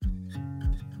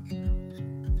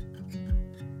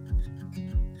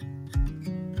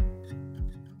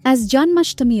As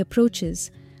Janmashtami approaches,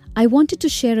 I wanted to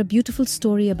share a beautiful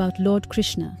story about Lord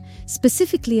Krishna,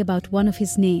 specifically about one of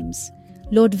his names,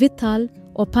 Lord Vitthal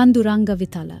or Panduranga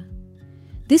Vithala.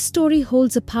 This story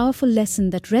holds a powerful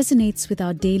lesson that resonates with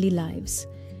our daily lives.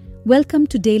 Welcome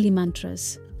to Daily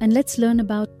Mantras, and let's learn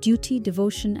about duty,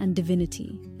 devotion, and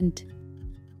divinity.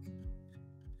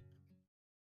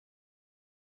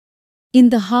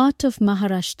 In the heart of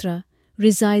Maharashtra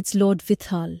resides Lord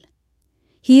Vitthal.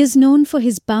 He is known for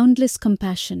his boundless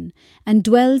compassion and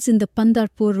dwells in the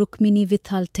Pandharpur Rukmini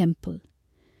Vitthal temple.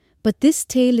 But this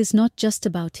tale is not just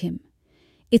about him.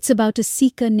 It's about a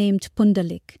seeker named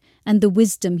Pundalik and the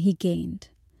wisdom he gained.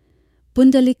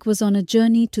 Pundalik was on a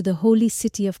journey to the holy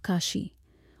city of Kashi.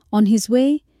 On his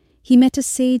way, he met a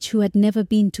sage who had never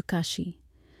been to Kashi.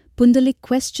 Pundalik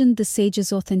questioned the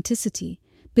sage's authenticity,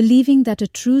 believing that a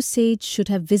true sage should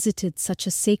have visited such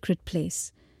a sacred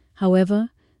place. However,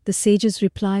 the sage's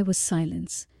reply was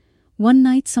silence. One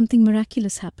night something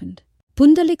miraculous happened.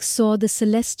 Pundalik saw the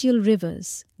celestial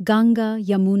rivers, Ganga,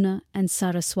 Yamuna and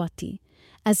Saraswati,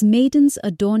 as maidens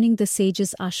adorning the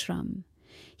sage's ashram.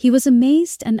 He was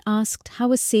amazed and asked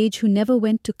how a sage who never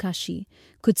went to Kashi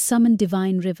could summon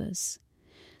divine rivers.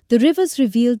 The rivers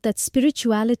revealed that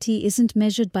spirituality isn't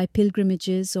measured by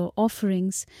pilgrimages or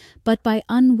offerings, but by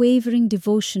unwavering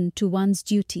devotion to one's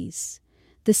duties.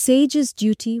 The sage's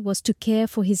duty was to care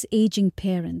for his aging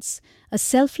parents, a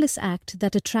selfless act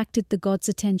that attracted the god's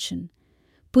attention.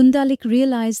 Pundalik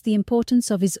realized the importance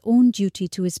of his own duty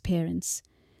to his parents,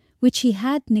 which he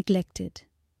had neglected.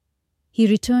 He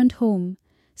returned home,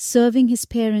 serving his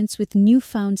parents with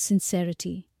newfound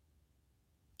sincerity.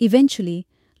 Eventually,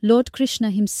 Lord Krishna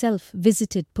himself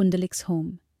visited Pundalik's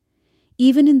home.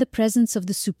 Even in the presence of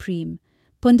the Supreme,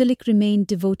 Pundalik remained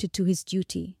devoted to his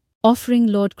duty. Offering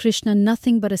Lord Krishna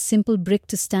nothing but a simple brick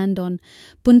to stand on,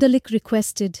 Pundalik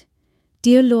requested,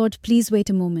 "Dear Lord, please wait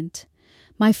a moment.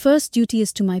 My first duty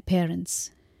is to my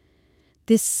parents."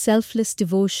 This selfless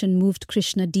devotion moved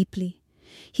Krishna deeply.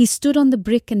 He stood on the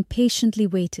brick and patiently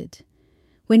waited.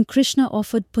 When Krishna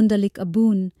offered Pundalik a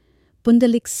boon,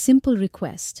 Pundalik's simple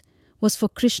request was for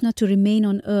Krishna to remain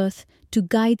on earth to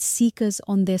guide seekers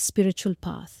on their spiritual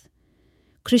path.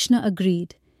 Krishna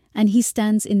agreed, and he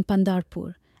stands in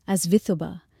Pandharpur as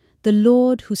Vithoba, the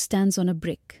Lord who stands on a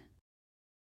brick.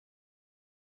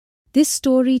 This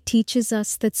story teaches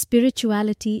us that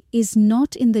spirituality is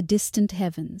not in the distant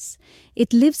heavens.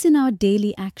 It lives in our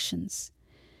daily actions.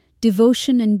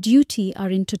 Devotion and duty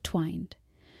are intertwined.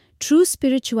 True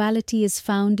spirituality is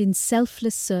found in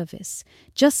selfless service,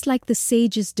 just like the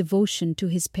sage's devotion to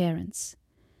his parents.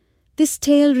 This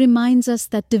tale reminds us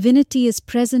that divinity is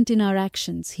present in our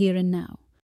actions here and now.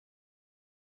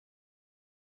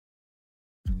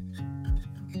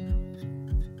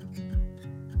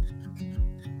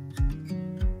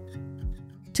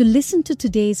 To listen to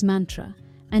today's mantra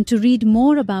and to read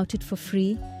more about it for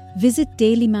free, visit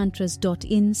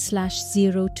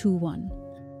dailymantras.in/021.